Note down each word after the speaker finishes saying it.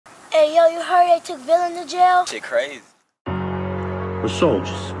Hey, yo, you heard they took Villian to jail? Shit crazy. We're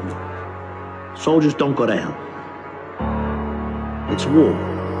soldiers. Soldiers don't go to hell. It's war.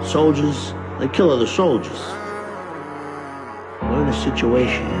 Soldiers, they kill other soldiers. We're in a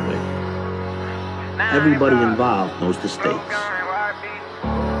situation where everybody involved knows the stakes.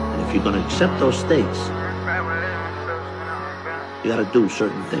 And if you're gonna accept those stakes, you gotta do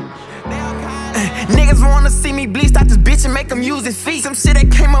certain things. Niggas wanna see me bleed, stop this bitch and make them use his feet. Some shit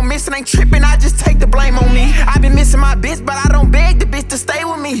that came up missing ain't tripping, I just take the blame on me. I been missing my bitch, but I don't beg the bitch to stay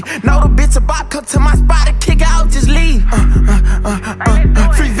with me. Know the bitch about come to my spot and kick out, just leave.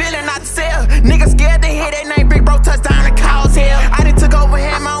 Free Villian out the cell. Niggas scared to hear that name, big bro touchdown and cause hell. I done took over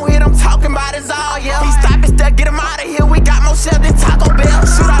him, I don't hear them talking about his all, yeah. He stop and stuck, get him out of here, we got more shells than Taco Bell.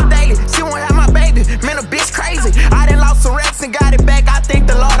 Shoot out daily, she won't have my baby, man a bitch crazy. I done lost some reps and got it back, I thank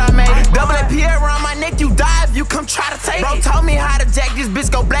the Lord I made it. Double AP around my neck, you die if you come try to take it. Bro told me how to jack this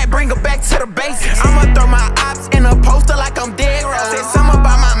bitch, go black, bring her back to the basics. I'ma throw my ops in a poster like I'm dead wrong. Said something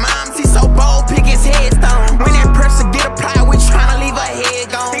about my mom, she so bold, pick his headstone. When that pressure get applied, we tryna leave her head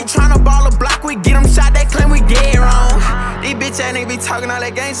gone. He tryna ball a block, we get him shot, they claim we dead wrong. These bitch ass niggas be talking all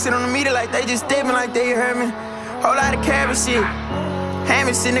that gang shit on the media like they just stepping like they heard me. Whole lot of carry shit.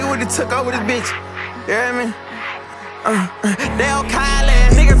 Hammer shit, nigga would've took over this bitch. You heard me? Calvary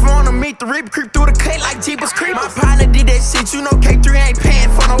Kylan. Niggas wanna meet the Reaper, creep through the cut like Jeepers Creepers. My partner did that shit, you know K3 ain't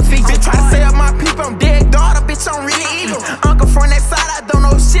paying for no fees. Bitch try to say up my people, I'm dead daughter, bitch I'm really evil. Uncle from that side, I don't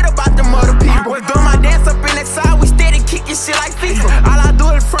know shit about them other people. Was doing my dance up in that side, we steady kicking shit like FIFA. All I do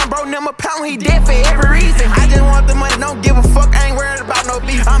is front bro, never pound, he dead for every reason. I just want the money, don't give a fuck, I ain't worried about no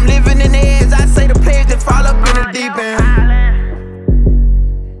beef. I'm living in the air.